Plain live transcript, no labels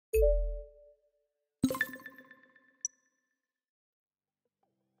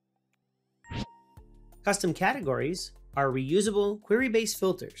Custom categories are reusable, query-based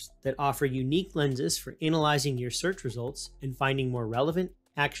filters that offer unique lenses for analyzing your search results and finding more relevant,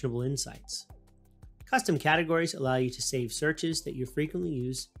 actionable insights. Custom categories allow you to save searches that you frequently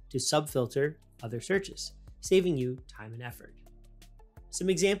use to subfilter other searches, saving you time and effort. Some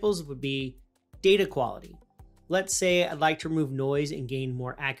examples would be data quality. Let's say I'd like to remove noise and gain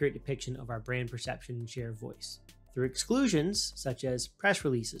more accurate depiction of our brand perception and share of voice. Through exclusions, such as press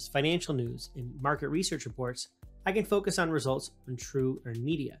releases, financial news, and market research reports, I can focus on results on true earned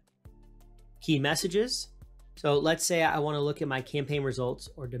media. Key messages. So let's say I want to look at my campaign results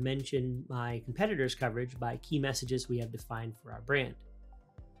or dimension my competitors' coverage by key messages we have defined for our brand.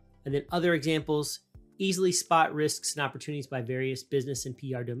 And then other examples, easily spot risks and opportunities by various business and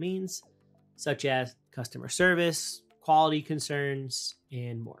PR domains, such as customer service, quality concerns,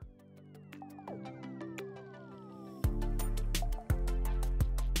 and more.